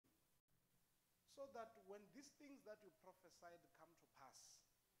so that when these things that you prophesied come to pass,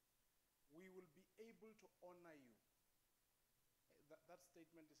 we will be able to honor you. That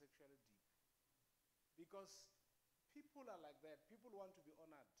statement is actually deep. Because people are like that. People want to be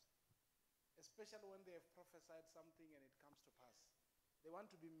honored, especially when they have prophesied something and it comes to pass. They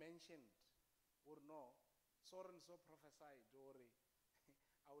want to be mentioned, or no, so and so prophesied, or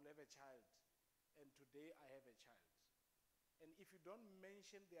I will have a child, and today I have a child. And if you don't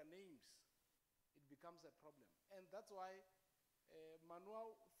mention their names, it becomes a problem. And that's why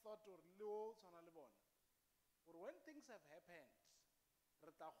Manuel thought, or when things have happened,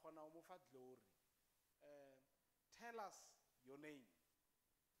 re tla kgona ho mo fa glory. Tell us your name.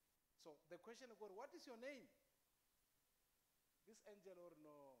 So the question of God, what is your name? This angel, or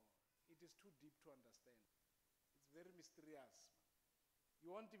no, it is too deep to understand. It's very mysterious.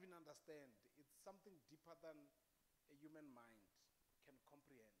 You won't even understand. It's something deeper than a human mind can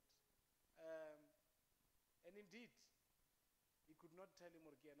comprehend. And indeed, he could not tell him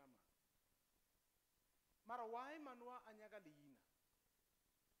Orgianama. Mara why Manua Anyaga Liina?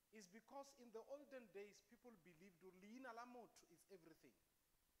 Is because in the olden days, people believed Liina Lamot is everything.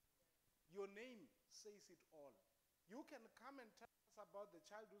 Your name says it all. You can come and tell us about the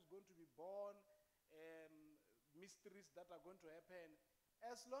child who's going to be born, mysteries that are going to happen.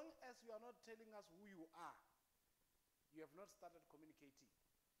 As long as you are not telling us who you are, you have not started communicating.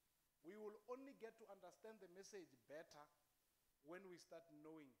 We will only get to understand the message better when we start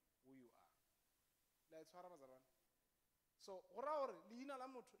knowing who you are. So, liina la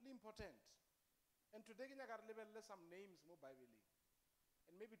motho le important. And today we are level some names more Bible,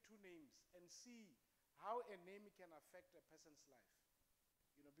 and maybe 2 names, and see how a name can affect a person's life.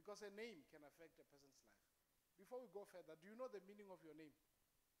 You know, because a name can affect a person's life. Before we go further, do you know the meaning of your name?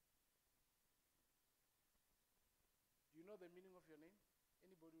 Do you know the meaning of your name?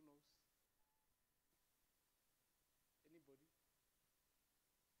 Anybody who knows? Anybody?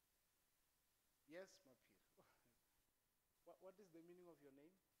 Yes, my peer. What is the meaning of your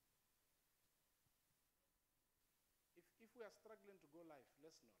name? If we are struggling to go live,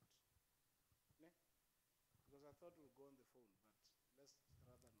 let's not. Ne? Because I thought we'll go on the phone, but let's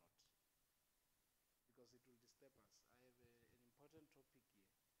rather not. Because it will disturb us. I have an important topic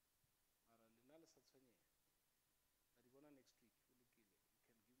here. But next week, you can give me the phone.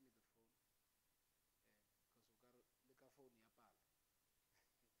 Because we got a phone.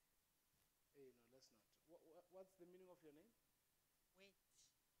 Hey, no, let's not. What's the meaning of your name? Wait.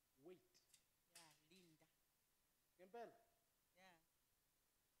 Wait. Yeah, Linda. Gempel? Yeah.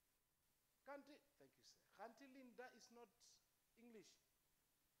 Thank you, sir. Kanti Linda is not English.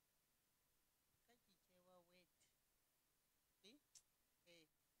 Kajichewa wait. See? Hey. In Chichewa,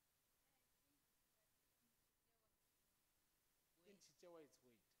 it's wait.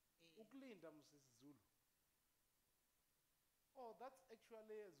 Hey. Uklinda is Zulu. Oh, that's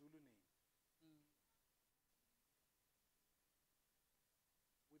actually a Zulu name.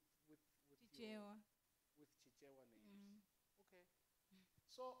 With Chichewa. With Chichewa names. Okay.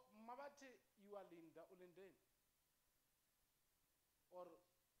 So Mabati, you are Linda Ulindin. Or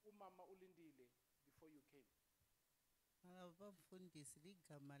Umama Ulindile before you came. Abafundisi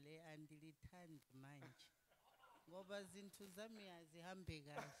ligama le andilithandi manje. Ngoba zinto zami azihambe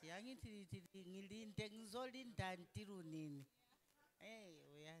kahle. Yangithi ngilinde ngizolinda ntilo nini. Hey,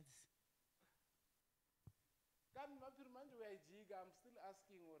 uyazi. I'm still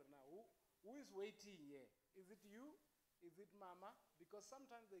asking now, who is waiting here? Is it you? Is it Mama? Because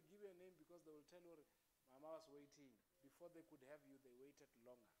sometimes they give you a name because they will tell you Mama was waiting. Before they could have you, they waited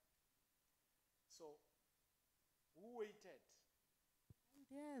longer. So, who waited?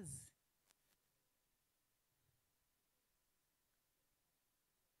 Yes.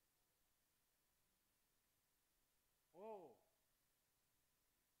 Oh.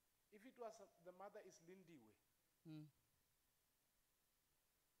 If it was the mother is Lindiwe.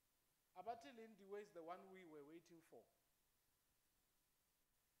 Abati Lindiwe is the one we were waiting for.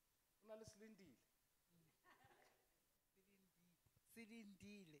 Unalis Lindile.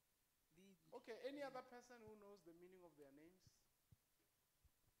 Silindile. Okay, any other person who knows the meaning of their names?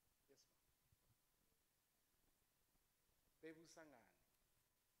 Yes, ma'am. Bebu Sangani.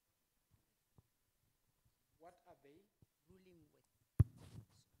 What are they? Ruling with.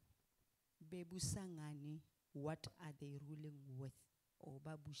 Bebusangani, what are they ruling with? Or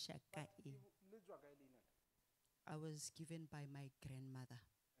babushaka e? I was given by my grandmother.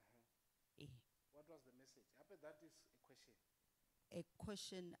 What was the message? I bet that is a question. A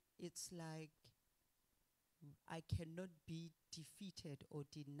question, it's like, I cannot be defeated or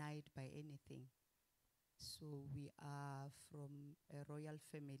denied by anything. So we are from a royal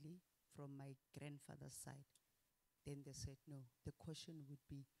family. from my grandfather's side. Then they said, no, the question would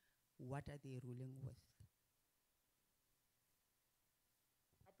be, what are they ruling with?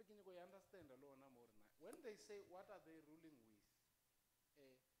 Ape ke nyako ya understand le ona mo rena. When they say what are they ruling with,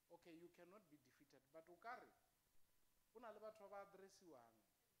 okay, you cannot be defeated, but o ka re go na le batho ba addressiwang or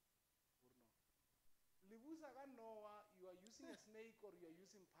no. Lebusa ka Noah, you are using a snake or you are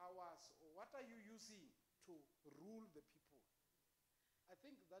using powers, or what are you using to rule the people? I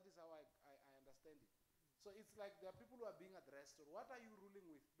think that is how I understand it. So it's like there are people who are being addressed, or what are you ruling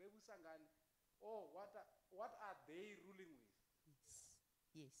with? Bebusangani, or what are they ruling with? Yes.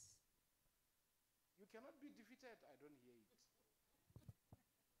 Yes. You cannot be defeated. I don't hear it.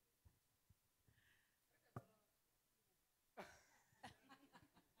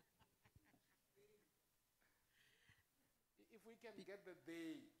 If we can get the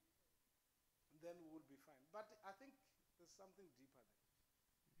they, then we will be fine. But I think there's something deeper there.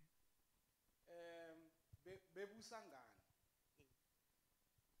 Bebusangani.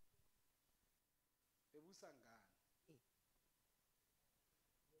 Bebusangani.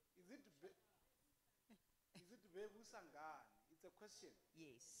 Is it Bebusangani? It's a question.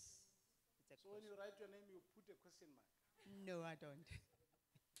 Yes. It's a So when you write your name, you put a question mark. No, I don't.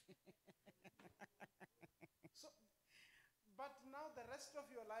 So, but now the rest of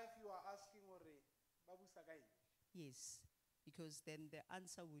your life you are asking Ore, Babusagai. Yes, because then the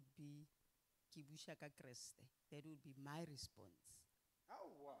answer would be Kibushaka Kreste. That would be my response.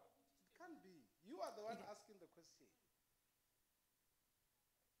 How? It can't be. You are the one It- asking the question.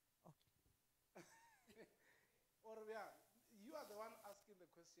 Or yeah, you are the one asking the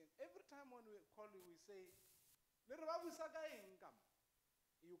question. Every time when we call you, we say, "Lere Babusagai income."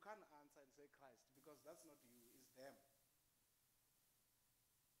 You can't answer and say Christ because that's not you, it's them.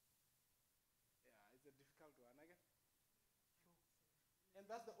 Yeah, it's a difficult one again. And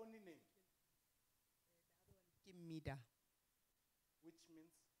that's the only name, Kimida. which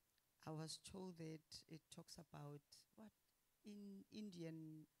means I was told that it talks about what in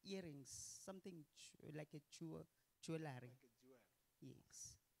Indian earrings, something like a jewelry. like a jewel.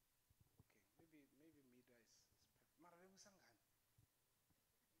 Yes. Okay, maybe Mida is perfect. Mara Rebusangani.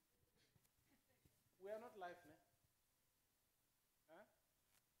 We are not live, ne? Huh?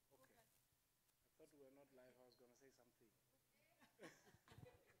 Okay. I thought we were not live. I was going to say something.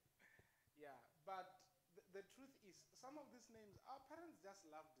 Yeah, but the truth is, some of these names, our parents just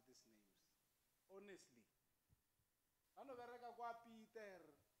loved these names. Honestly. Ano bereka kwa Peter.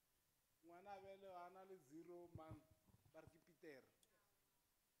 Ngwana bele ana le 0 month ba re ke Peter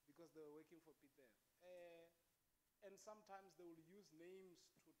because they were working for Peter. And sometimes they will use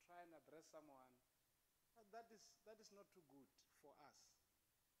names to try and address someone. But that is not too good for us.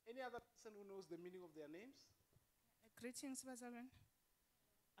 Any other person who knows the meaning of their names? Greetings, Bazalwane.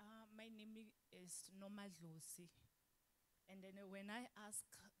 My name is Noma Dlosi. And then when I ask,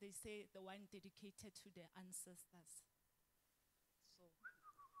 they say the one dedicated to the ancestors. So,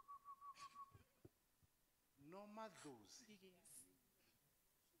 Norma those. yes.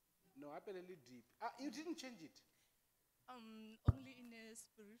 No, apparently deep. You didn't change it. Only in a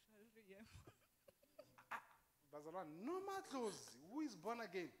spiritual realm. Bazalwane, Norma those. Who is born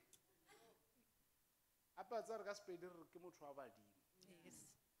again? Apa tsara ka Sepedi re re ke motho wa badimo. Yes.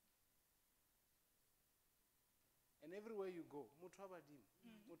 And everywhere you go, motho wa badimo,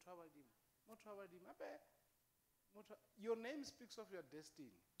 motho wa badimo, motho wa badimo. Your name speaks of your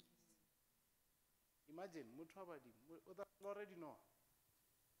destiny. Imagine, motho wa badimo. You already know.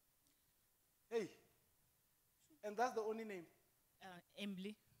 Hey, and that's the only name.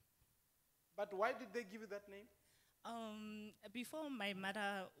 Emily. But why did they give you that name? Before my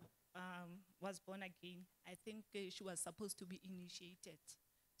mother was born again, I think she was supposed to be initiated.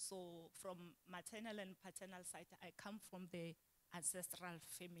 So from maternal and paternal side, I come from the ancestral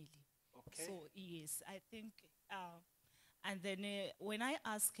family. Okay. So yes, I think, and then when I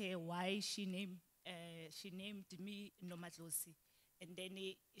asked her why she named me Nomadlosi, and then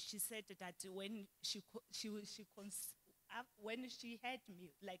she said that when when she had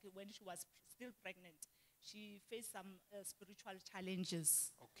me, like when she was still pregnant, she faced some spiritual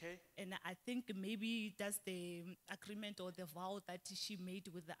challenges. Okay. And I think maybe that's the agreement or the vow that she made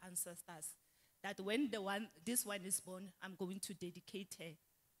with the ancestors, that when this one is born, I'm going to dedicate her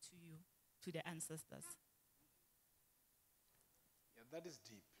to you, to the ancestors. Yeah, that is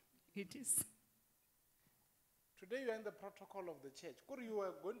deep. It is. Today you are in the protocol of the church. Kuri, you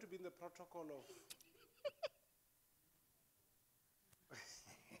are going to be in the protocol of.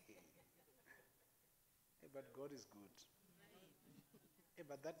 Hey, but God is good. Hey,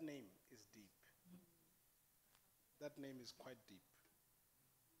 but that name is deep. That name is quite deep.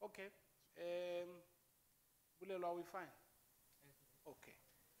 Okay. Bulelo, are we fine? Okay.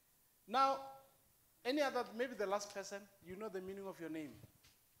 Now, any other, maybe the last person, you know the meaning of your name.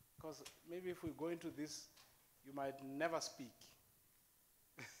 Because maybe if we go into this, you might never speak.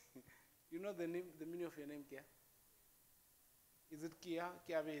 You know the name, the meaning of your name, Kia? Is it Kia?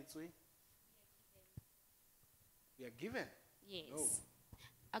 Kia Vetsui? We are given. Yes. No.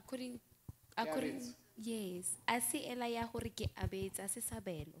 According, abetse. yes. Asi ela ya hore ke abetse, asi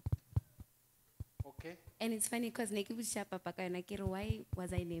sabelo. Okay. And it's funny because nekibusha papa ka yona kere, why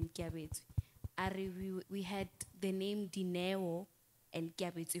was I named Kiabetswe? We had the name Dineo and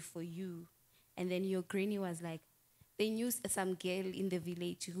Kiabetswe for you. And then your granny was like, they knew some girl in the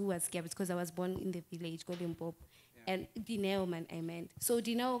village who was Kiabetswe because I was born in the village called Limpopo. Yeah. And Dineo man, I meant. So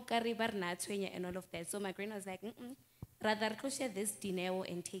Dineo karibar na twenya and all of that. So my granny was like, rather share this Dineo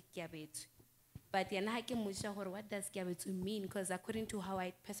and take Kiabetswe. But yana hake musha hore, what does Kiabetswe mean? Because according to how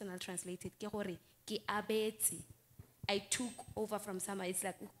I personal translated, ke hore ki abetse. I took over from somewhere. It's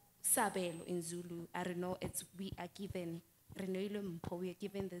like sabelo in Zulu. I don't know. It's we are given. We are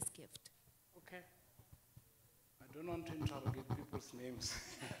given this gift. Okay. I don't want to interrogate people's names.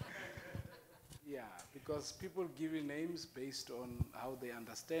 Yeah, because people give you names based on how they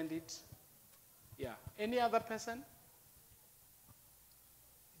understand it. Yeah. Any other person?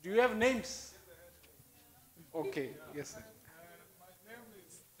 Do you have names? Okay. Yes, sir. My name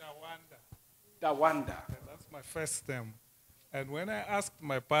is Tawanda. Tawanda. That's my first name. And when I asked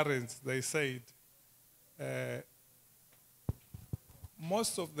my parents, they said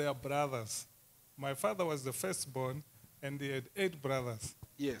most of their brothers, my father was the firstborn, and he had 8 brothers.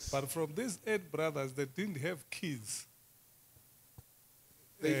 Yes. But from these 8 brothers, they didn't have kids.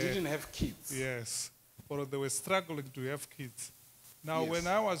 They didn't have kids. Yes. Or they were struggling to have kids. Now, Yes. when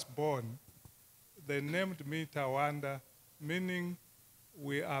I was born, they named me Tawanda, meaning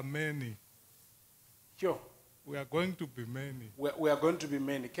we are many. Sure. We are going to be many. We are going to be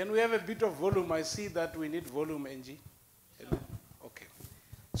many. Can we have a bit of volume? I see that we need volume, Angie. Okay.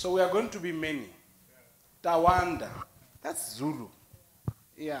 So we are going to be many. Tawanda. That's Zulu.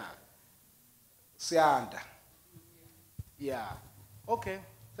 Yeah. Sianda. Yeah. Okay.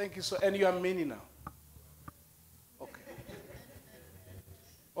 Thank you. So, and you are many now. Okay.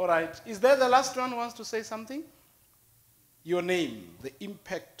 All right. Is there the last one who wants to say something? Your name, the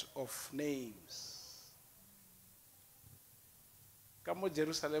impact of names. Kamo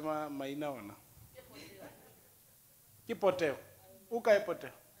Jerusalem maina wana. Ki Poteo. Uka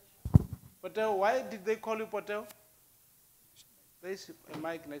Poteo. Poteo, why did they call you Poteo? There is a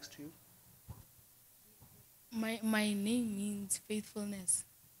mic next to you. My name means faithfulness.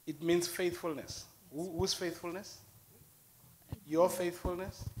 It means faithfulness. Whose faithfulness? Your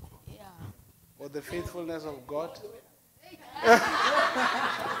faithfulness? Yeah. Or the faithfulness of God?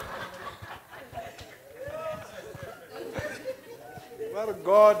 Well,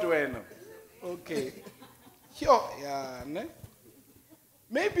 God went. Okay. Yeah, ne?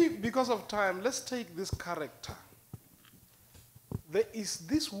 Maybe because of time, let's take this character. There is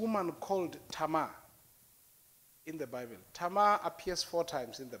this woman called Tamar in the Bible. Tamar appears 4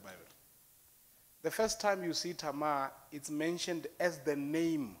 times in the Bible. The first time you see Tamar, it's mentioned as the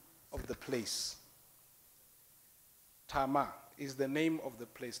name of the place. Tamar is the name of the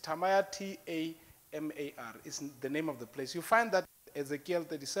place. Tamar, T-A-M-A-R, is the name of the place. You find that Ezekiel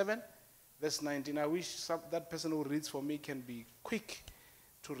 37, verse 19. I wish that person who reads for me can be quick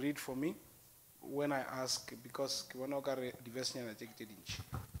to read for me when I ask, because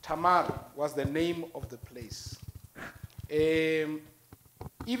Tamar was the name of the place.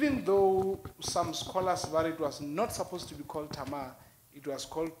 Even though some scholars were it was not supposed to be called Tamar, it was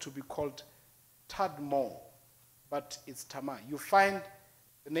called to be called Tadmor, but it's Tamar. You find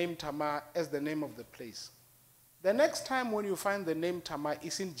the name Tamar as the name of the place. The next time when you find the name Tamar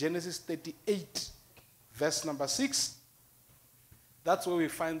is in Genesis 38, verse number 6. That's where we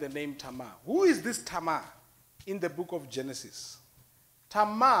find the name Tamar. Who is this Tamar in the book of Genesis?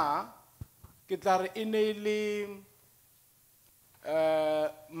 Tamar, kitare inele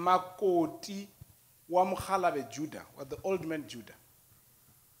makoti wa Mkhalabe Judah, or the old man Judah.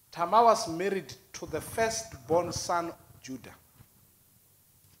 Tamar was married to the firstborn son of Judah.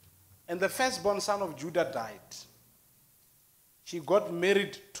 And the firstborn son of Judah died. She got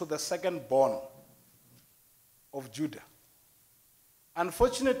married to the secondborn of Judah.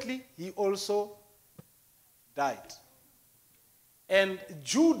 Unfortunately, he also died. And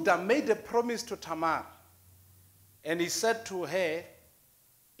Judah made a promise to Tamar. And he said to her,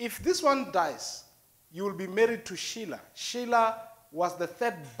 if this one dies, you will be married to Sheila. Sheila was the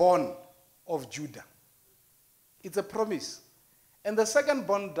third born of Judah. It's a promise. and the second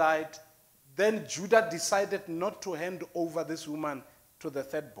born died, then Judah decided not to hand over this woman to the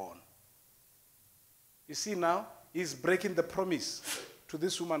third born. You see now, he's breaking the promise to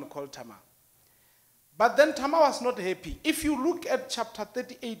this woman called Tamar. But then Tamar was not happy. If you look at chapter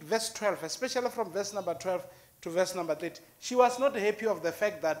 38, verse 12, especially from verse number 12 to verse number 30, she was not happy of the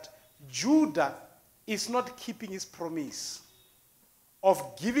fact that Judah is not keeping his promise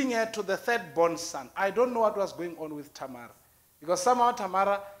of giving her to the third born son. I don't know what was going on with Tamar. Because somehow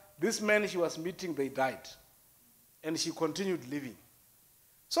Tamar, this man she was meeting, they died. And she continued living.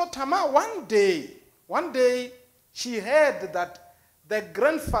 So Tamar, one day, she heard that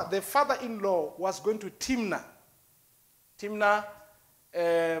the father-in-law was going to Timnah. Timnah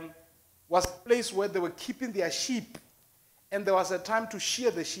was a place where they were keeping their sheep. And there was a time to shear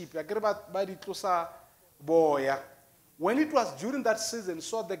the sheep. When it was during that season,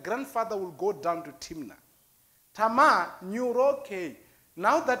 so the grandfather will go down to Timnah. Tamar knew, okay,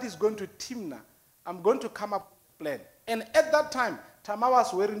 now that he's going to Timnah, I'm going to come up with a plan. And at that time, Tamar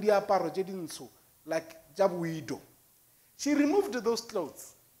was wearing the apparel, like Jabuido. She removed those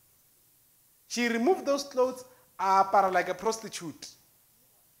clothes. She removed those clothes like a prostitute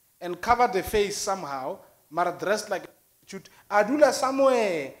and covered the face somehow, but dressed like a prostitute. Adula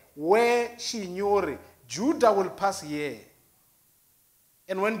somewhere where she knew Judah will pass here.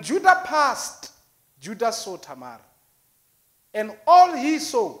 And when Judah passed, Judah saw Tamar. And all he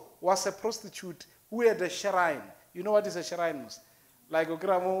saw was a prostitute who had a shrine. You know what is a shrine? Like who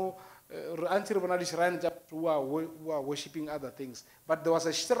are worshipping other things. But there was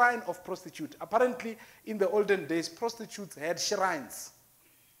a shrine of prostitute. Apparently, in the olden days, prostitutes had shrines.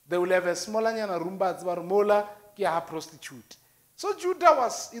 They will have a small rumba prostitute. So Judah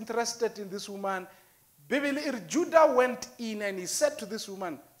was interested in this woman. Judah went in and he said to this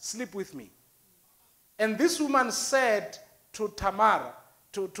woman, sleep with me. And this woman said to Tamar,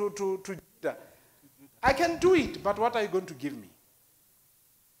 to Judah, I can do it, but what are you going to give me?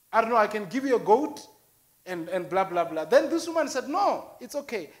 I don't know, I can give you a goat and blah, blah, blah. Then this woman said, no, it's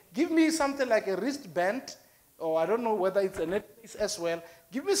okay. Give me something like a wristband, or I don't know whether it's a necklace as well.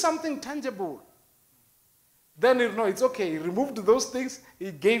 Give me something tangible. Then, it's okay. He removed those things,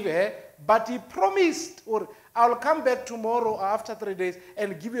 he gave her, but he promised, or I'll come back tomorrow or after 3 days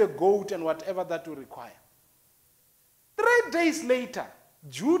and give you a goat and whatever that you require. 3 days later,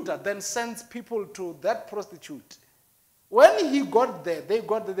 Judah then sends people to that prostitute. When he got there, they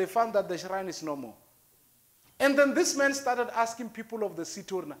found that the shrine is no more. And then this man started asking people of the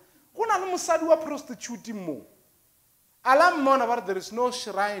city, prostitute mo. There is no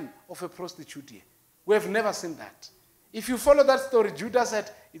shrine of a prostitute here. We have never seen that. If you follow that story, Judah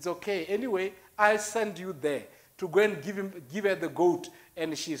said, it's okay. Anyway, I send you there to go and give her the goat,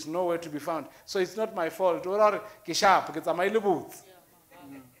 and she is nowhere to be found. So it's not my fault.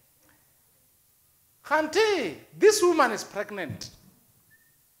 Khanti, this woman is pregnant.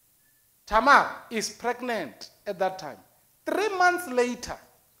 Tamar is pregnant at that time. 3 months later,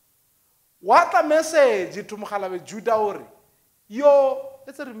 what a message to Mukhalawe Judah Ori. Your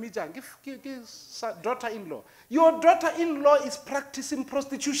daughter-in-law. Your daughter-in-law is practicing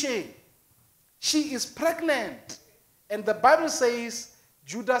prostitution. She is pregnant. And the Bible says,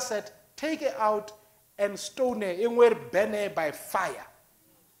 Judah said, take her out and stone her and burn her by fire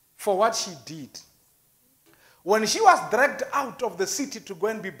for what she did. When she was dragged out of the city to go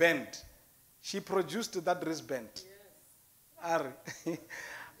and be burned, she produced that wristband. Are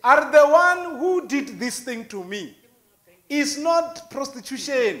the one who did this thing to me is not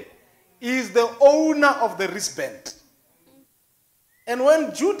prostitution, is the owner of the wristband. And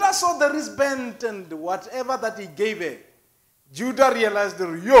when Judah saw the wristband and whatever that he gave her, Judah realized,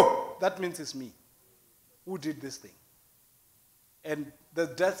 that means it's me who did this thing. And the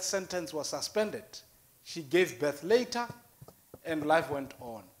death sentence was suspended. She gave birth later, and life went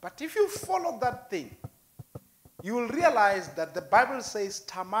on. But if you follow that thing, you will realize that the Bible says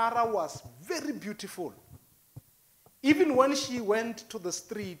Tamar was very beautiful. Even when she went to the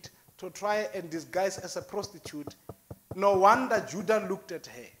street to try and disguise as a prostitute, no wonder Judah looked at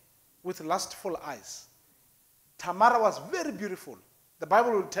her with lustful eyes. Tamar was very beautiful. The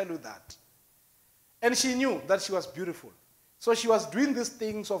Bible will tell you that. And she knew that she was beautiful. So she was doing these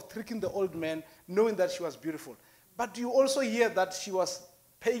things of tricking the old man, knowing that she was beautiful. But you also hear that she was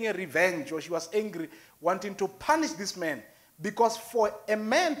paying a revenge, or she was angry, wanting to punish this man. Because for a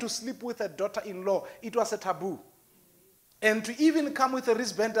man to sleep with a daughter-in-law, it was a taboo. And to even come with a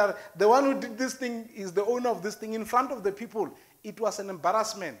wristband, the one who did this thing is the owner of this thing in front of the people, it was an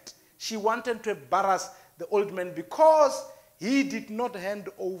embarrassment. She wanted to embarrass the old man because he did not hand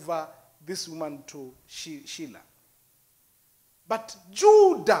over this woman to Sheila. But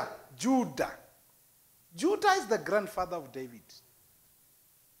Judah is the grandfather of David.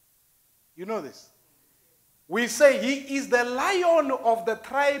 You know this? We say he is the lion of the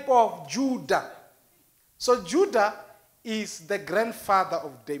tribe of Judah. So Judah is the grandfather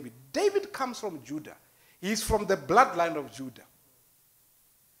of David. David comes from Judah. He is from the bloodline of Judah.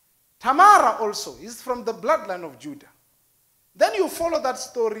 Tamar also is from the bloodline of Judah. Then you follow that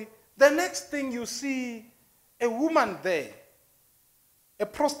story. The next thing you see a woman there, a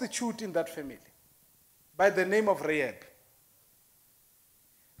prostitute in that family, by the name of Rahab.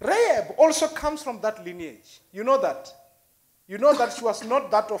 Rahab also comes from that lineage. You know that? You know that she was not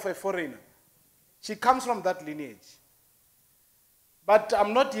that of a foreigner. She comes from that lineage. But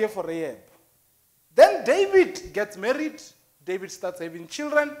I'm not here for Rahab. Then David gets married. David starts having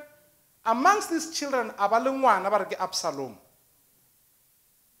children. Amongst these children, Absalom.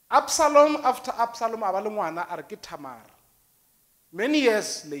 After Absalom, Tamar. Many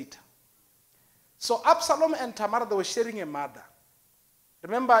years later. So Absalom and Tamar, they were sharing a mother.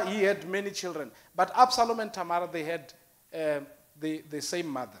 Remember, he had many children. But Absalom and Tamar, they had the same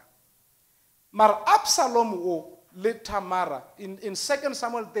mother. Mar Absalom le Tamar, in 2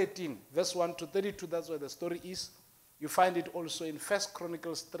 Samuel 13, verse 1 to 32, that's where the story is. You find it also in 1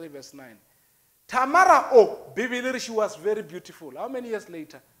 Chronicles 3, verse 9. Tamara, she was very beautiful. How many years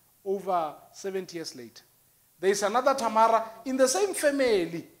later? Over 70 years later. There is another Tamara in the same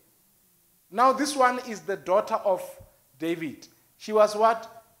family. Now this one is the daughter of David. She was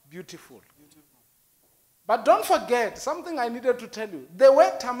what? Beautiful. But don't forget, something I needed to tell you. The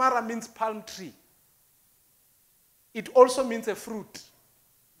word Tamara means palm tree. It also means a fruit.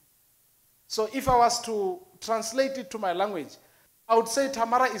 So if I was to translate it to my language, I would say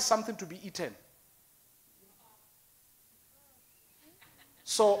Tamara is something to be eaten.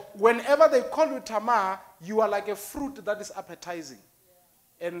 So whenever they call you Tamar, you are like a fruit that is appetizing.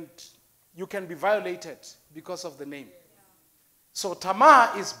 And you can be violated because of the name. So Tamar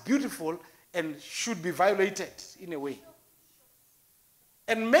is beautiful and should be violated in a way.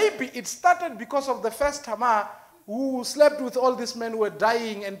 And maybe it started because of the first Tamar who slept with all these men who were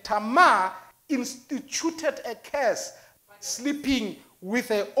dying, and Tamar instituted a curse by sleeping with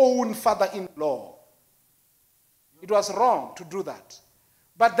her own father-in-law. It was wrong to do that.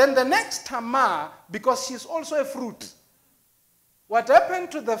 But then the next Tamar, because she's also a fruit, what happened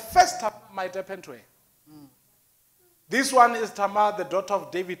to the first Tamar might happen to her. This one is Tamar, the daughter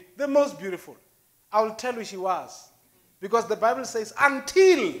of David, the most beautiful. I will tell you she was. Because the Bible says,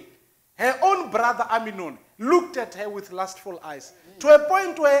 until her own brother Amnon looked at her with lustful eyes, to a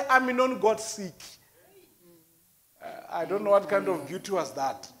point where Amnon got sick. I don't know what kind of beauty was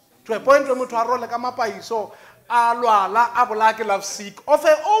that. To a point where so love sick of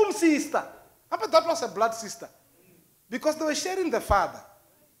her own sister. But that was a blood sister. Because they were sharing the father.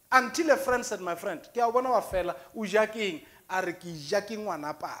 Until a friend said, my friend, ujaking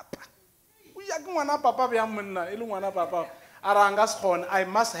papa. I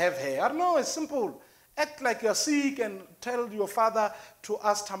must have her. No, it's simple. Act like you're sick and tell your father to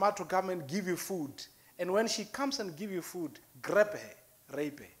ask Tamar to come and give you food. And when she comes and give you food, grab her,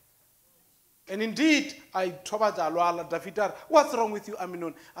 rape her. And indeed, I told David, what's wrong with you,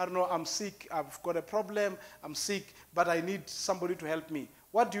 Amnon? I don't know, I'm sick, I've got a problem, I'm sick, but I need somebody to help me.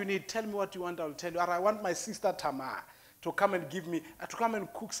 What do you need? Tell me what you want, I'll tell you. Or I want my sister Tamar to come and give me, to come and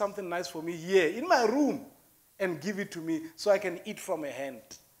cook something nice for me here in my room and give it to me so I can eat from her hand.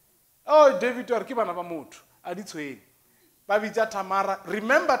 Oh, David, you are keeping a mood. I did say, Babija Tamara.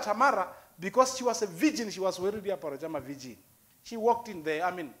 Remember Tamara, because she was a virgin, she was already a parajama virgin. She walked in there.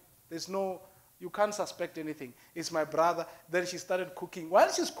 I mean, there's no, you can't suspect anything. It's my brother. Then she started cooking.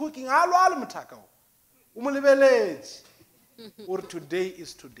 While she's cooking, or today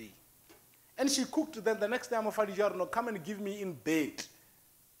is today. And she cooked. Then the next day, I'm no, come and give me in bed.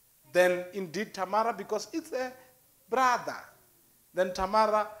 Then indeed Tamara, because it's a brother. Then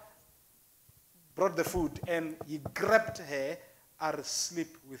Tamara brought the food and he grabbed her, "Are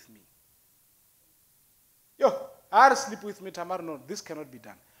sleep with me." Yo, "Are sleep with me, Tamara." No, this cannot be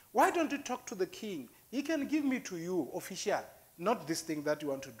done. Why don't you talk to the king? He can give me to you, official, not this thing that you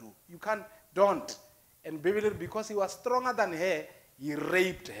want to do. You can't, don't. And because he was stronger than her, he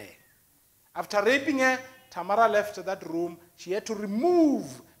raped her. After raping her, Tamara left that room. She had to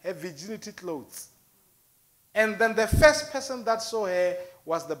remove her virginity clothes. And then the first person that saw her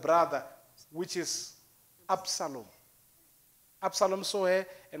was the brother, which is Absalom. Absalom saw her,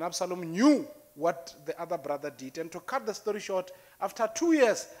 and Absalom knew what the other brother did. And to cut the story short, after 2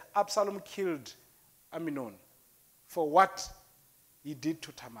 years, Absalom killed Amnon for what he did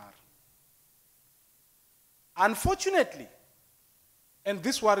to Tamar. Unfortunately, And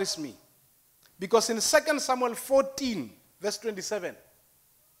this worries me. Because in 2 Samuel 14, verse 27,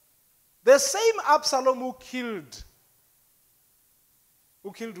 the same Absalom who killed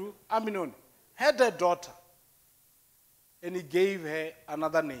who? Amnon, had a daughter. And he gave her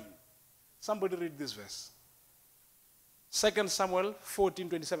another name. Somebody read this verse. 2 Samuel 14,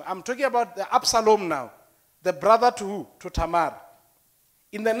 27. I'm talking about the Absalom now. The brother to who? To Tamar.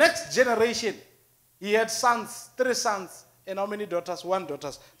 In the next generation, he had sons, 3 sons, and how many daughters? 1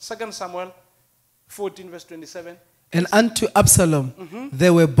 daughter. 2 Samuel 14, verse 27. And unto Absalom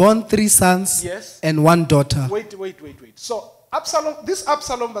there were born 3 sons Yes. and 1 daughter. Wait. So, Absalom, this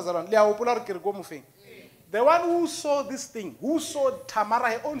Absalom, the one who saw this thing, who saw Tamar,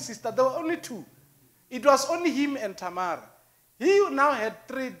 her own sister, there were only 2. It was only him and Tamar. He now had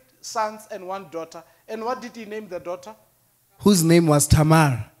 3 sons and 1 daughter. And what did he name the daughter? Whose name was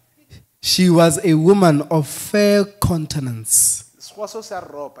Tamar. She was a woman of fair countenance. She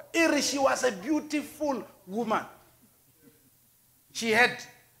was a beautiful woman. She had.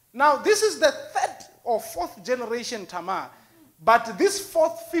 Now, this is the 3rd or 4th generation Tamar. But this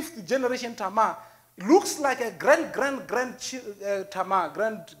 4th, 5th generation Tamar looks like a Tamar,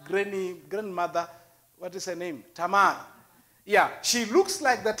 grandmother. What is her name? Tamar. Yeah, she looks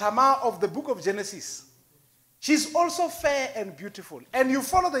like the Tamar of the book of Genesis. She's also fair and beautiful. And you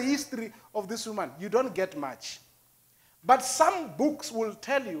follow the history of this woman, you don't get much. But some books will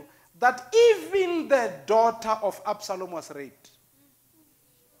tell you that even the daughter of Absalom was raped.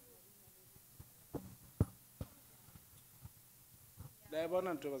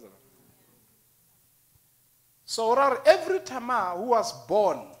 So every Tamar who was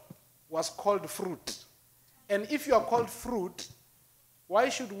born was called fruit. And if you are called fruit, why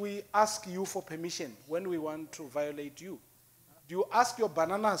should we ask you for permission when we want to violate you? Do you ask your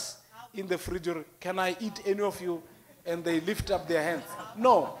bananas in the fridge, can I eat any of you? And they lift up their hands.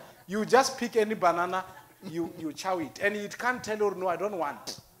 No, you just pick any banana, you chow it. And it can't tell you, no, I don't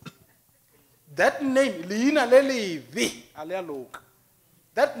want. That name,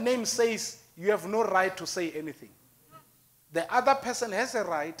 that name says you have no right to say anything. The other person has a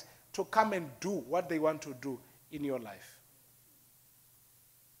right to come and do what they want to do in your life.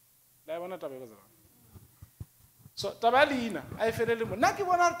 So, tabalina, I feel naki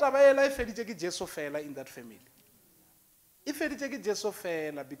wana tabayela ifediteki Jesu fela in that family. Ifediteki Jesu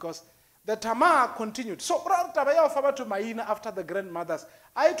fela because the Tamar continued. So, tabaya ofaba to maina after the grandmothers.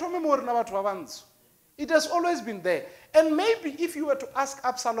 I told me more about Wavanzu. It has always been there. And maybe if you were to ask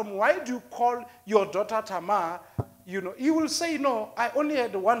Absalom, why do you call your daughter Tamar? He will say, no, I only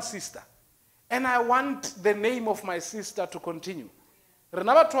had 1 sister. And I want the name of my sister to continue.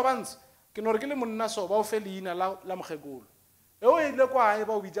 Renaba Twabanz, Kinorgile Munaso, Baufelina, Lamhegul. Oh, ile kwa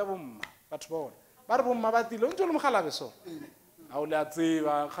eba wija bomma batho bona ba re bomma ba tile o ntse le mogalabe so a o le a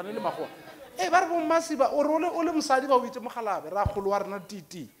tseba kgane le magoa ba re bomma siba o re o le mosadi ba o itse mogalabe ra golo wa rena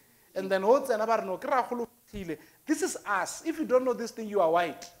titi and then ho tsena ba re no ke ra golo tlile. This is us. If you don't know this thing, you are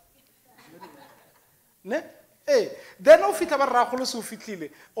white. Ne then o fitla ba ra golo se o fitlile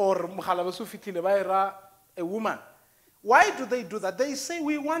or mogalabe se o fitlile ba era a woman. Why do they do that? They say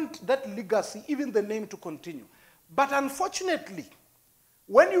we want that legacy, even the name, to continue. But unfortunately,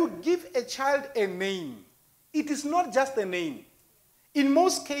 when you give a child a name, it is not just a name. In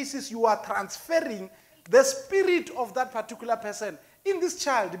most cases, you are transferring the spirit of that particular person in this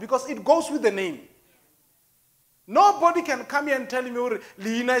child because it goes with the name. Nobody can come here and tell me,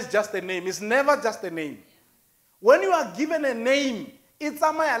 Lina is just a name. It's never just a name. When you are given a name, it's a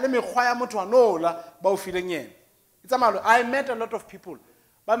I met a lot of people.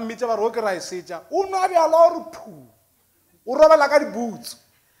 But meet our worker I say, Unabi alor pu. Uraba lagari boots.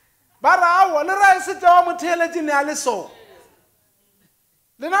 Bara walera sit down muteleti nealiso.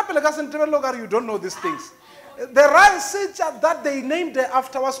 You don't know these things. The rice that they named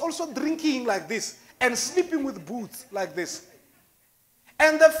after was also drinking like this and sleeping with boots like this.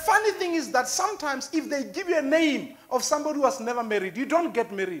 And the funny thing is that sometimes if they give you a name of somebody who was never married, you don't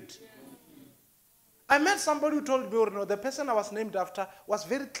get married. I met somebody who told me, no, the person I was named after was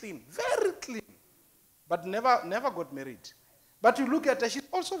very clean, but never got married. But you look at her, she's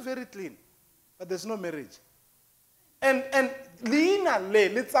also very clean, but there's no marriage. And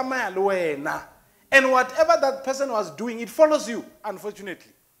whatever that person was doing, it follows you,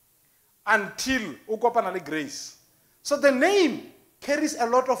 unfortunately, until ukopana grace. So the name carries a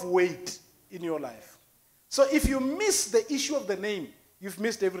lot of weight in your life. So if you miss the issue of the name, you've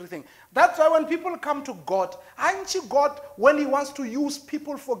missed everything. That's why when people come to God, aren't you God when He wants to use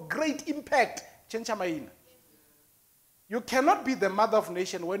people for great impact? You cannot be the mother of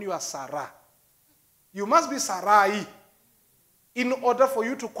nation when you are Sarah. You must be Sarai. in order for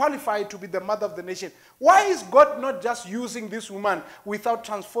you to qualify to be the mother of the nation. Why is God not just using this woman without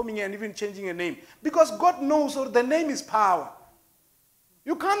transforming her and even changing her name? Because God knows the name is power.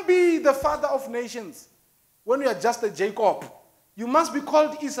 You can't be the father of nations when you are just a Jacob. You must be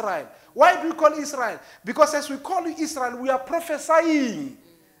called Israel. Why do we call Israel? Because as we call you Israel, we are prophesying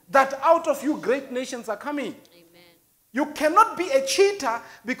that out of you great nations are coming. Amen. You cannot be a cheater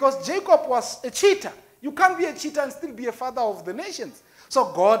because Jacob was a cheater. You can't be a cheater and still be a father of the nations.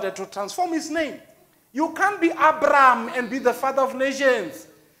 So God had to transform his name. You can't be Abraham and be the father of nations.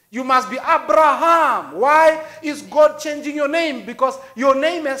 You must be Abraham. Why is God changing your name? Because your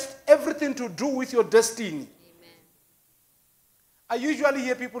name has everything to do with your destiny. I usually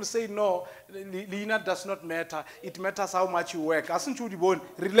hear people say, no, Lina does not matter. It matters how much you work.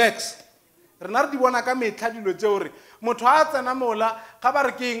 Relax. Motho ha tsena mola ga ba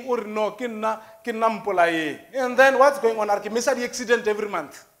re keng o re no ke nna mpolaye. And then what's going on? I miss the accident every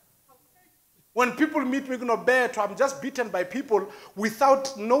month. When people meet me, I'm just beaten by people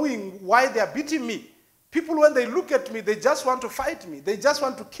without knowing why they are beating me. People, when they look at me, they just want to fight me. They just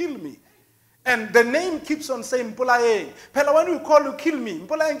want to kill me. And the name keeps on saying, Mpolaye. Pela, when we call you, kill me.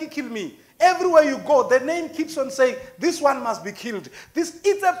 Mpolaye, kill me. Everywhere you go, the name keeps on saying, this one must be killed.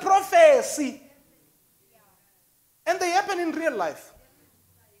 It's a prophecy. And they happen in real life.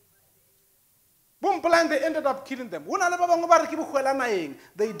 They ended up killing them.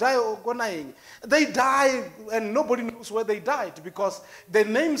 They die. They die and nobody knows where they died because the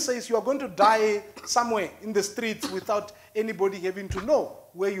name says you are going to die somewhere in the streets without anybody having to know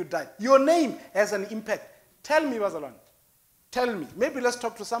where you died. Your name has an impact. Tell me, Wazalwan. Tell me. Maybe let's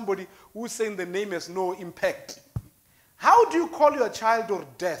talk to somebody who's saying the name has no impact. How do you call your child or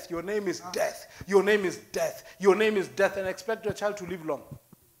death? Your name is death. Your name is death. Your name is death and expect your child to live long.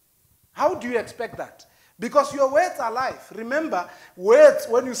 How do you expect that? Because your words are life. Remember, words,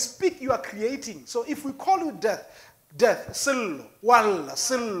 when you speak, you are creating. So if we call you death, Sillo, Walla,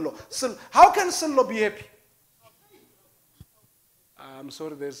 Sillo. How can Sillo be happy? I'm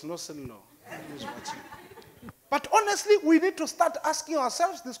sorry, there's no Sillo who's watching. But honestly, we need to start asking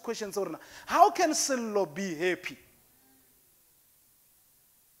ourselves these questions. How can Sillo be happy?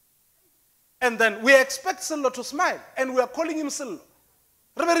 And then we expect Sillo to smile, and we are calling him Sillo.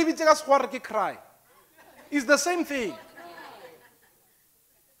 Cry. It's the same thing.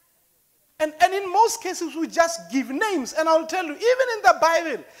 And in most cases, we just give names. And I'll tell you, even in the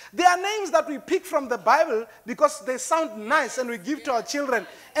Bible, there are names that we pick from the Bible because they sound nice and we give to our children.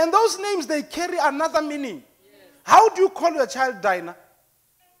 And those names, they carry another meaning. How do you call your child Dinah?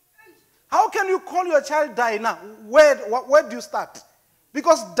 How can you call your child Dinah? Where do you start?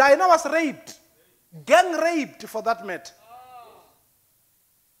 Because Dinah was raped. Gang raped, for that matter.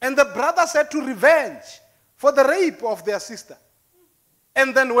 And the brothers had to revenge for the rape of their sister.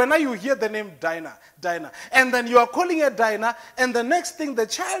 And then when you hear the name Dinah, and then you are calling her Dinah, and the next thing, the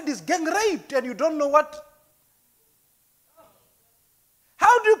child is gang raped, and you don't know what.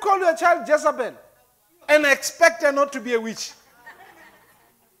 How do you call your child Jezebel and expect her not to be a witch?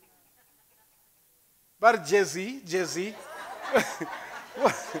 But Jezzy.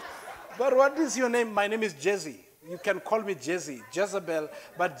 But what is your name? My name is Jezzy. You can call me Jezebel,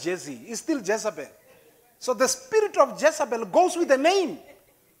 but Jezzy is still Jezebel. So the spirit of Jezebel goes with the name.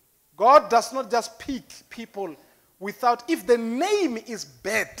 God does not just pick people without, if the name is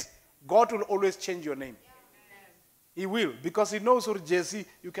bad, God will always change your name. He will, because he knows who Jesse,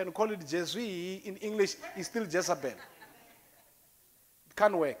 you can call it Jesse, in English, it's still Jezebel. It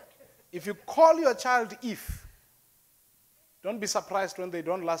can't work. If you call your child Eve, don't be surprised when they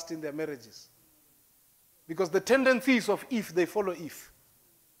don't last in their marriages. Because the tendencies of Eve, they follow Eve.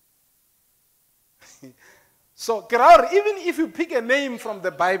 So, even if you pick a name from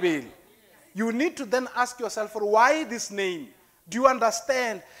the Bible, you need to then ask yourself, why this name? Do you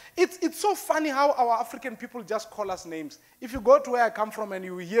understand? It's so funny how our African people just call us names. If you go to where I come from and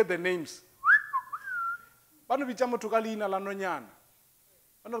you hear the names, how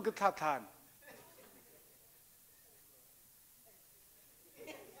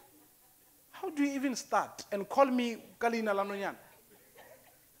do you even start and call me Kalina Lanonyan?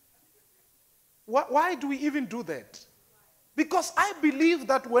 Why do we even do that? Because I believe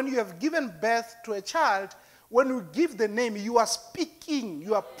that when you have given birth to a child, when you give the name, you are speaking,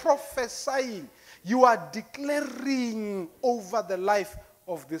 you are prophesying, you are declaring over the life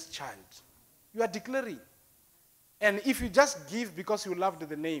of this child. You are declaring. And if you just give because you loved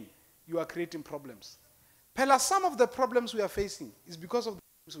the name, you are creating problems. Pella, some of the problems we are facing is because of the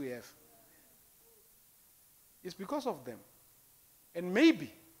names we have. It's because of them. And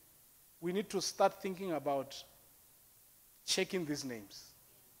maybe we need to start thinking about checking these names.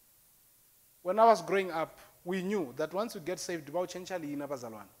 When I was growing up, we knew that once you get saved, about change leina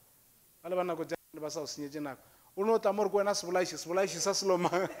bazalwana. And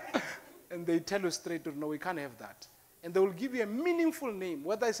they tell you straight, no, we can't have that. And they will give you a meaningful name,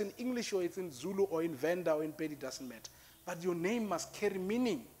 whether it's in English or it's in Zulu or in Venda or in Pedi, doesn't matter. But your name must carry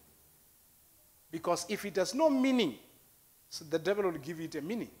meaning. Because if it has no meaning, so the devil will give it a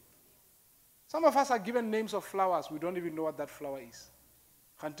meaning. Some of us are given names of flowers, we don't even know what that flower is.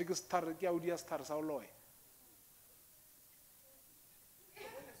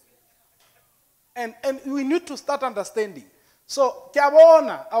 And we need to start understanding. So,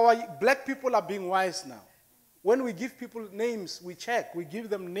 our black people are being wise now. When we give people names, we check. We give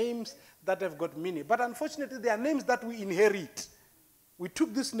them names that have got meaning. But unfortunately, they are names that we inherit. We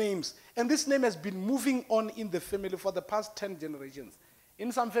took these names, and this name has been moving on in the family for the past 10 generations.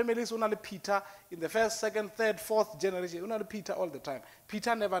 In some families, only Peter, in the first, second, third, fourth generation, only Peter all the time.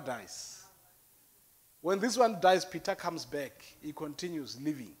 Peter never dies. When this one dies, Peter comes back. He continues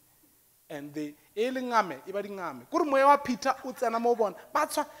living. And the elingame ibadingame kuri moya wa Peter o tsena mo bona ba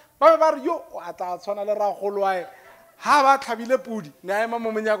tswa ba re yo a tla tswana le ra golwae ha ba tlhabile pudi na ema mo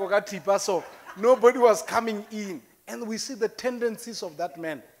monyako ka thipa, so nobody was coming in, and we see the tendencies of that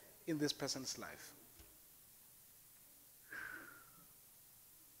man in this person's life.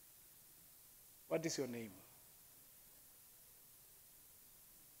 What is your name?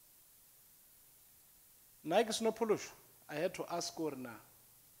 Nike Snopolush, I had to ask her now.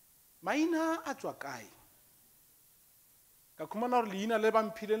 Maina a tswa kae? Ka khumana re leina le ba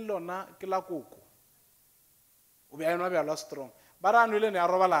mphileng lona ke la koko. O be a enwa bjala strong. Ba ra nwele ne a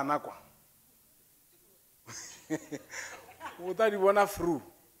robalana kwa. O ta di bona through.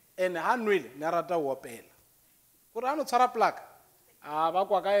 And ha nwele ne a rata ho opela. Gore a no tshwara plaka. A ba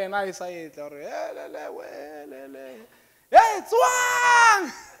kwa ka ena e sa etla re lele. Hey,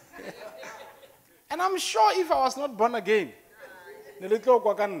 tswang! And I'm sure if I was not born again, ne le tlo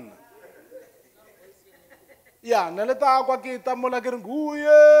kwa ka nna. Yeah, naleta kwa kita mola ke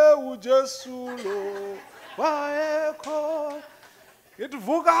nguye u Jesu lo wa ekho it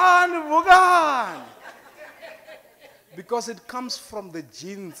vugan because it comes from the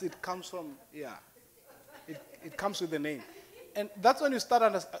genes, it comes from it comes with the name, and that's when you start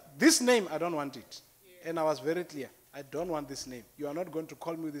understand this name. I don't want it, and I was very clear. I don't want this name. You are not going to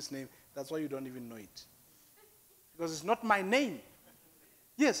call me this name. That's why you don't even know it, because it's not my name.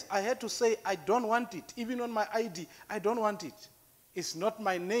 Yes, I had to say I don't want it. Even on my ID, I don't want it. It's not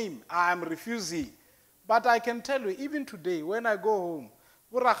my name. I am refusing. But I can tell you, even today, when I go home,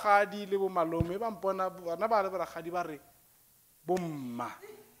 buragadi le bo malome ba mpona bana ba le buragadi ba re bomma.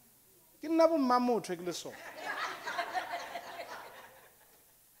 Ke nna bomma motho ke le so.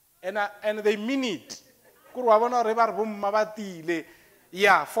 And they mean it. Kuri wa bona re ba re bomma ba tile.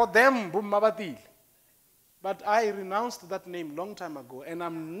 Yeah, for them bomma ba tile. But I renounced that name long time ago, and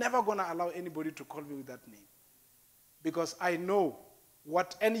I'm never going to allow anybody to call me with that name. Because I know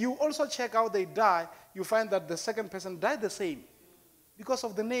what, and you also check how they die, you find that the second person died the same because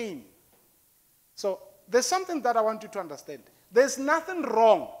of the name. So there's something that I want you to understand. There's nothing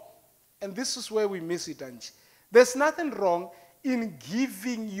wrong, and this is where we miss it, Angie. There's nothing wrong in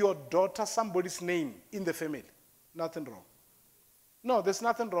giving your daughter somebody's name in the family. Nothing wrong. No, there's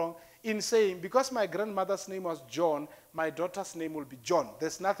nothing wrong in saying, because my grandmother's name was John, my daughter's name will be John.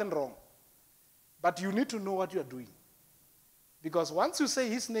 There's nothing wrong. But you need to know what you're doing. Because once you say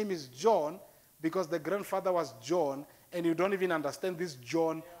his name is John, because the grandfather was John, and you don't even understand this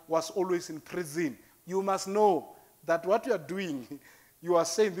John was always in prison, you must know that what you are doing, you are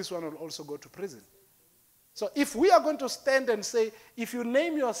saying this one will also go to prison. So if we are going to stand and say, if you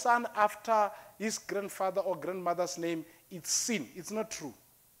name your son after his grandfather or grandmother's name, it's sin. It's not true.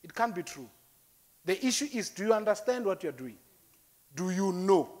 It can't be true. The issue is, do you understand what you're doing? Do you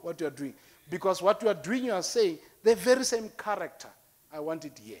know what you're doing? Because what you are doing, you are saying, the very same character, I want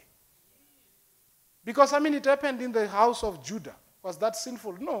it here. Because, I mean, it happened in the house of Judah. Was that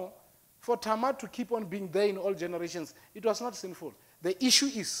sinful? No. For Tamar to keep on being there in all generations, it was not sinful. The issue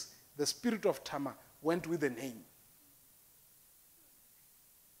is, the spirit of Tamar went with the name.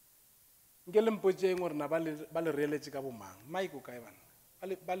 Ngele mpotse ngore na ba le reeletse ka bo mang Mike o kae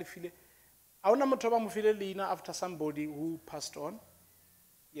bana ba le file a ona motho ba mo file leina after somebody who passed on.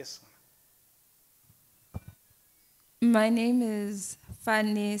 Yes. My name is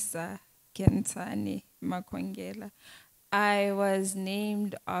Vanessa Kentani Makwangela. I was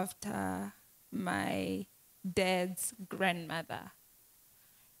named after my dad's grandmother.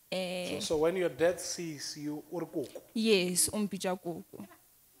 So when your dad sees you, yes, umpija koko.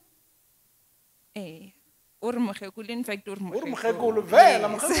 Or mokgekolo, in fact, or O re mokgekolo. mokgekolo vela,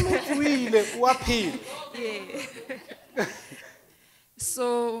 Yes. mokgekolo o tsuile, o a phela. Yeah.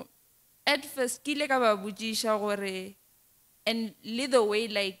 So at first, kile ka ba botsisha gore, and le the way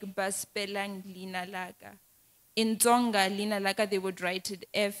like baspelang lina laka. In Tsonga, lina laka, they would write it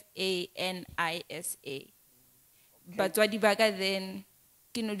Fanisa. But what baka then,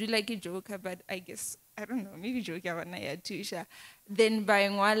 kino do like a joker, but I guess, I don't know, maybe joker when I had tusha. Then by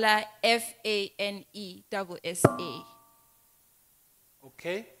Ngwala, FANESSA.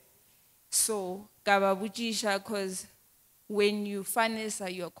 Okay. So, kababujisha, because when you fanisa,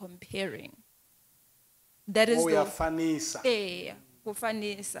 you're comparing. That is O ya the fanisa.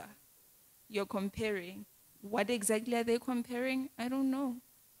 fanisa. You're comparing. What exactly are they comparing? I don't know.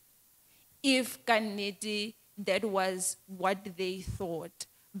 If kaneti, that was what they thought.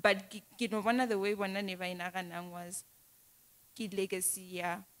 But you know, one of the way one never inaganang was ki legacy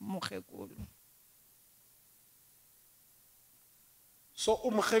ya mokgekolo. So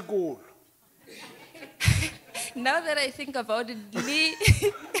o mokgekolo. Now that I think about it,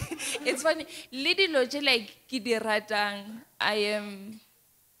 it's funny. Lady Loje like kidiratang. I am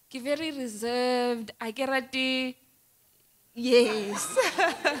very reserved. I gerati. Yes.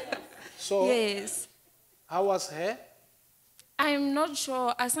 So Yes. how was her? I'm not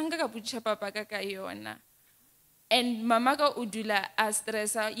sure. Asanga ka pucha papa ka yona. And mama ka udula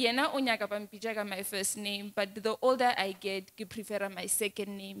astresa. Yena unyaka pampija ka my first name, but the older I get, I prefer my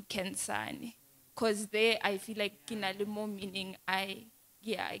second name, Kensani. Because there I feel like kinale more meaning. I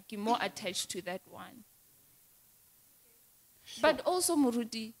get more attached to that one. But also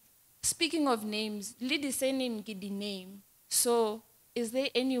Muruti, speaking of names, lady surname ki di name. So is there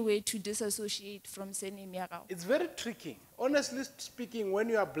any way to disassociate from surname yarao? It's very tricky. Honestly speaking, when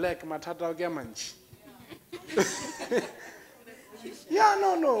you are black, matata o manchi. Yeah,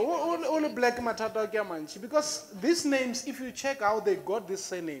 no. Only black matata o manchi. Because these names, if you check how they got these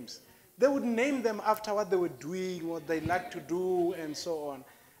surnames, they would name them after what they were doing, what they like to do, and so on.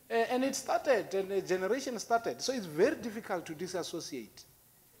 And it started, and a generation started. So it's very difficult to disassociate.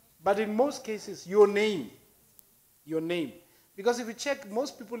 But in most cases, your name. Because if you check,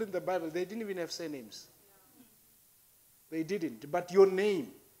 most people in the Bible, they didn't even have surnames. They didn't. But your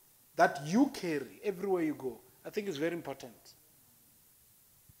name, that you carry everywhere you go, I think is very important.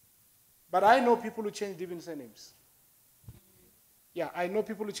 But I know people who changed even surnames. Yeah, I know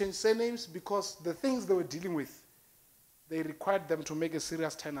people who changed surnames because the things they were dealing with, they required them to make a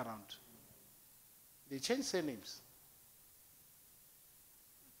serious turnaround. They changed surnames.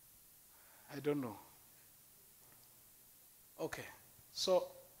 I don't know. Okay, so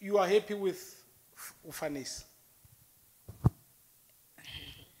you are happy with Ufanis?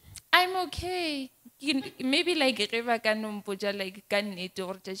 I'm okay. Maybe like Reva Kanompoja like Kanete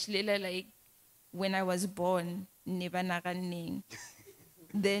or Tachlela like when I was born, never naganing.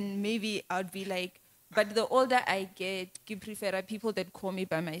 Then maybe I'd be like, but the older I get, I prefer people that call me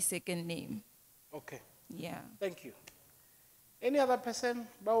by my second name. Okay, Yeah. thank you. Any other person?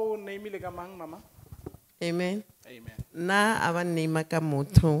 Bao name ile kamang mama? Amen. Amen. Na aban name ka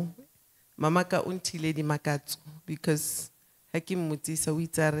motho. Mama ka untile di makatso because hakim muti sa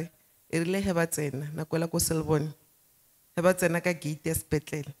witsare erile heba tsena na kwela ko Selborne. Heba tsena ka gate ya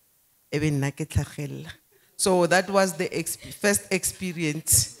sepetlele. Ebe nna ke tlhagella. So that was the first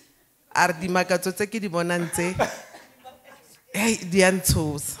experience. Ar di makatso tse ke di bonantse. Hey, di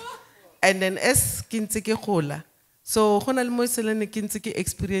antshosa. And then as ke ntse ke gola. So gona le mo selene ke ntse ke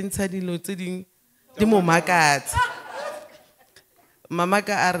experience dilo tse ding di mo makatsa. Mama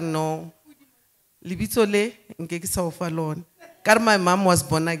ka ar no. Libitso le nke ke sa o fa lona. Car my mom was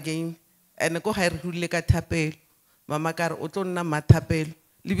born again and ko ha re hule ka thapelo. Mama ka re o tlo nna mathapelo.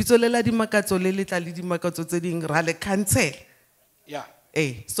 Libitso le la di makatso le le tla le di makatso tse ding ra le cancel. Yeah.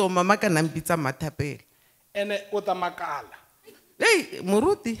 So mama ka nampitsa mathapelo. And utamakala. Hey,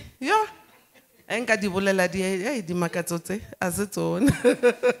 Muruti, yeah. Enka di bolela di hey di makatso tse a se tsona.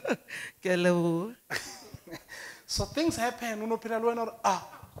 Ke lebo. So things happen, uno phela le wena or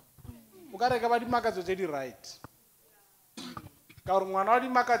o ka re ka ba di makatso tse di right. Ka gore ngwana wa di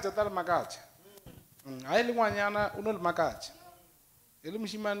makatso tsa le makatsa. Ha ile ngwanyana uno le makatsa. Le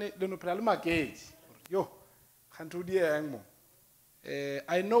moshimane le no phela le makedi. Yo, khantu di eng mo.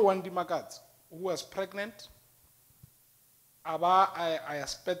 I know one di makatso who was pregnant. Aba I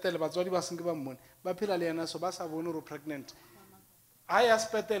spetele batswadi ba senge ba mmone. Ba phela le yena so ba sa bone ro pregnant. I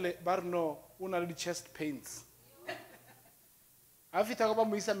spetele ba re no una le di chest pains. A fita go ba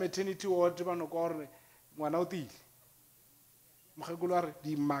mo isa maternity ward ba no go re ngwana o tile. Mogekolo a re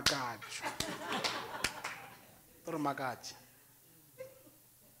di makatso. Tore makatso.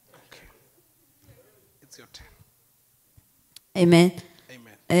 Okay. it's your turn. Amen.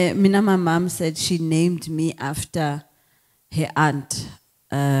 Amen. Mina, my mom said she named me after her aunt,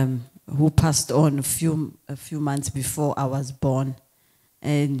 who passed on a few months before I was born,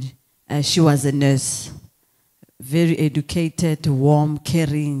 and she was a nurse, very educated, warm,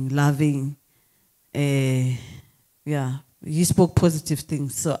 caring, loving. Yeah, he spoke positive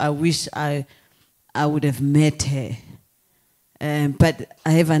things. So I wish I would have met her. But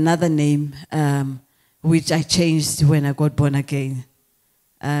I have another name, which I changed when I got born again.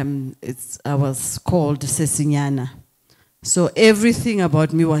 I was called Sesinyana. So everything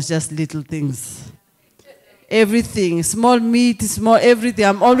about me was just little things. Everything, small meat, small everything.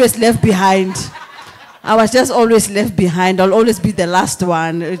 I'm always left behind. I was just always left behind. I'll always be the last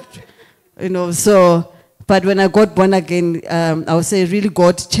one, so. But when I got born again, I would say really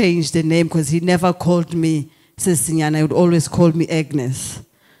God changed the name because he never called me Sesinyana. He would always call me Agnes.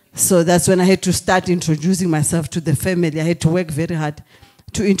 So that's when I had to start introducing myself to the family. I had to work very hard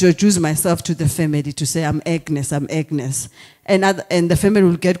to introduce myself to the family, to say, I'm Agnes, I'm Agnes. And the family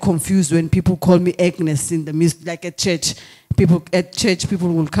will get confused when people call me Agnes in the midst, like at church. People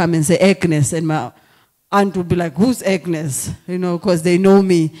will come and say Agnes, and my aunt will be like, who's Agnes? Because they know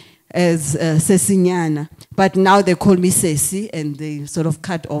me as Sesinyana. But now they call me Sesi, and they sort of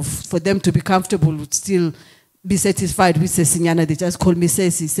cut off. For them to be comfortable, would still be satisfied with Sesinyana, they just call me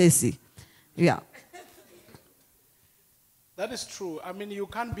Sesi, Sesi. Yeah. That is true. I mean, you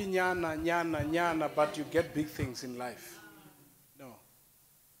can't be nyana, but you get big things in life. No.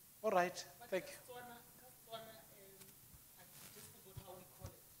 All right. Thank you.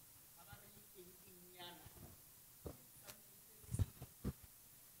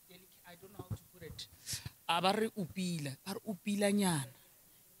 I don't know how to put it. Abare upila nyana.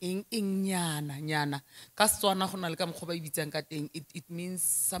 Nyana. Ka Setswana go na le ka mokgwa ba ibitsang ka teng. It means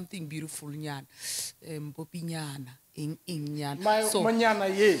something beautiful nyana. Mpopi nyana. Nyana. So Manyana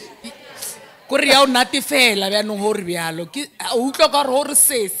ye. Kore ya o natefela ba no hore byalo. Ke o utlwa ka hore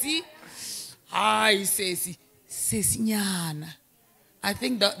Sesi. Hi Sesi. Sesi nyana. I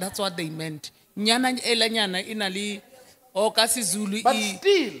think that's what they meant. Nyana nyana ina le o ka Sizulu But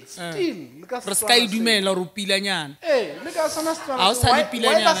still. Re ska e dumela re upila nyana. Le ka sana Setswana. Ha o sa le pila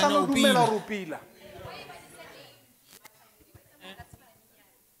nyana na upila. Rupila.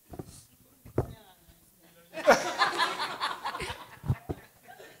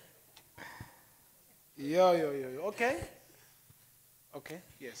 Yo. Okay. Okay,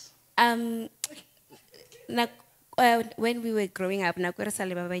 yes. When we were growing up,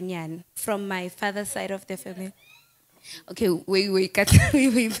 from my father's side of the family. Okay, wait, back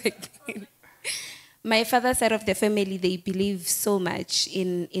then. My father's side of the family, they believe so much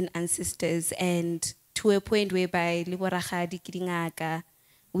in ancestors, and to a point whereby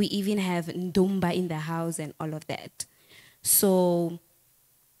we even have ndumba in the house and all of that. So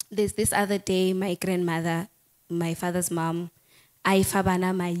there's this other day, my grandmother, my father's mom, I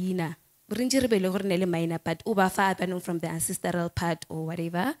fabana maina. But ubafa from the ancestral part or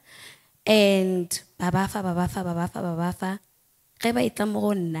whatever. And babafa.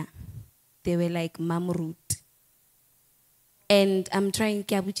 They were like Mamrut. And I'm trying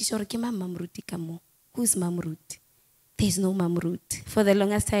who's Mamrut? There's no Mamrut. For the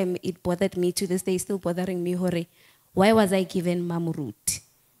longest time, it bothered me. To this day, still bothering me. Why was I given Mamrut?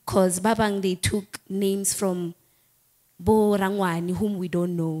 Because Babang, they took names from Bo Rangwani, whom we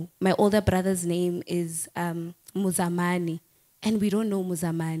don't know. My older brother's name is Muzamani, and we don't know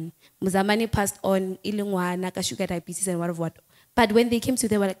Muzamani. Muzamani passed on Ilungwana, sugar diabetes, and what. But when they came to,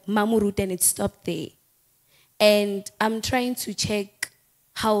 they were like Mamurut, and it stopped there. And I'm trying to check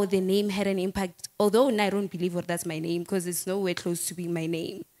how the name had an impact, although I don't believe that's my name because it's nowhere close to being my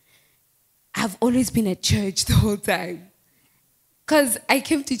name. I've always been at church the whole time. Because I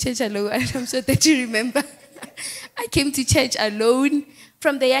came to church alone, and I'm sure that you remember. I came to church alone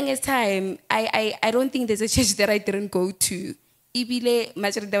from the youngest time. I don't think there's a church that I didn't go to. Ibile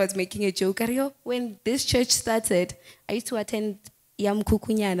Majorida was making a joke. When this church started, I used to attend Yam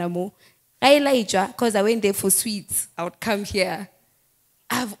Kukunyana mo. Because I went there for sweets. I would come here.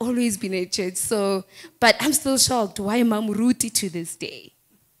 I've always been at church, so, but I'm still shocked. Why Mamruti to this day?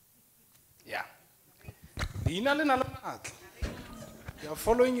 Yeah. You're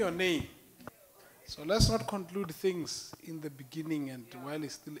following your name. So let's not conclude things in the beginning and while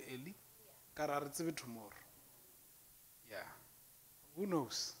it's still early. Tomorrow. Yeah. Who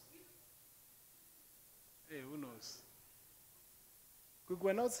knows? Hey, who knows? Do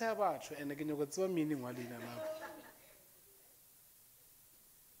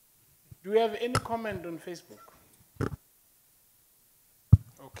we have any comment on Facebook?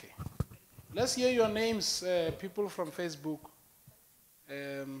 Okay. Let's hear your names, people from Facebook.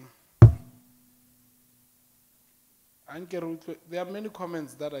 There are many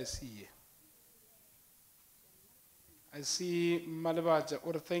comments that I see here. I see Malebaja,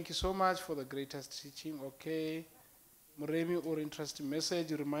 or thank you so much for the greatest teaching. Okay. Muremi, or interesting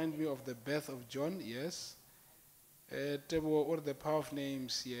message. You remind me of the birth of John. Yes. Tebo, or the power of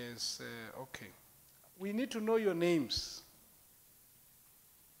names. Yes. Okay. We need to know your names.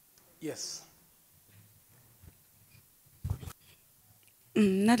 Yes.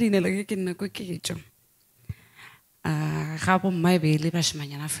 Nna leina la ka ke nna Koketso. Ga bo mma be le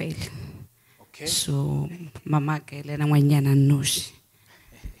bashimanyana fela. Okay. So mama ke le na ngwanyana nnoshi.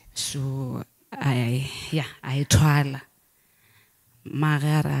 So I twala.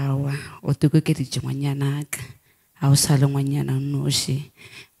 Magarawa o te Koketso ngwanyana ka. A o sa le ngwanyana nnoshi.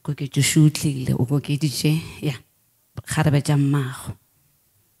 Koketso shutlile o Koketso ya. Ga re ba tsa mmago.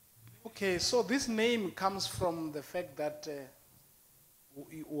 Okay, so this name comes from the fact that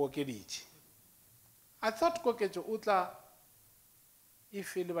I thought Koketso utla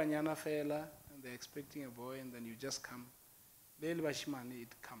if you banyana fela and they're expecting a boy and then you just come. Leli bashimane,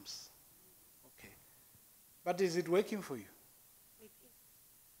 it comes. Okay. But is it working for you?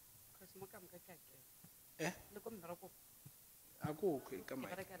 Eh? Ako okay, come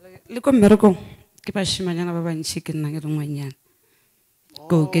on. Le ko mmereko ke bashimanyana ba bantshi ke nna ke ngwanyana.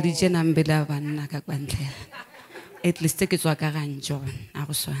 Go ke di tsena mbela banna ka kwantlela. At least ke tswa ka ganjo a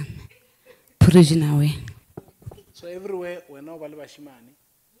go swana. Purejina we. So everywhere we know bale bashimane.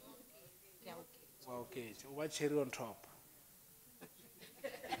 Okay, so what cherry on top?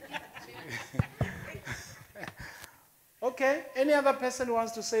 Okay, any other person who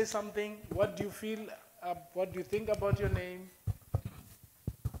wants to say something? What do you feel? What do you think about your name?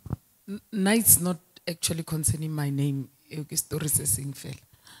 No, it's not actually concerning my name. Story sing fell.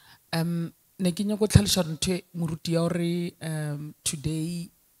 Ne ke nyako tlhalosa ntwe moruti ya hore today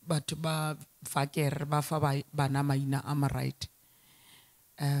batho ba fakere ba fa bana maina a right.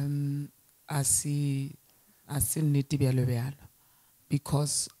 Asi nnete bjalo bjalo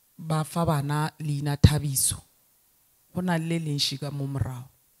because ba fa bana leina Thabiso go na le lenshi ka mo morao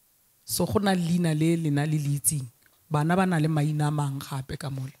so go na leina le lena le litsing bana ba na le maina a mang gape ka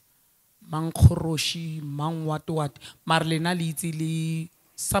mola mang Khoroshi mang what mar lena le itse le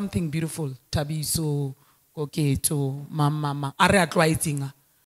something beautiful Thabiso Koketso mama a re a tlwaetseng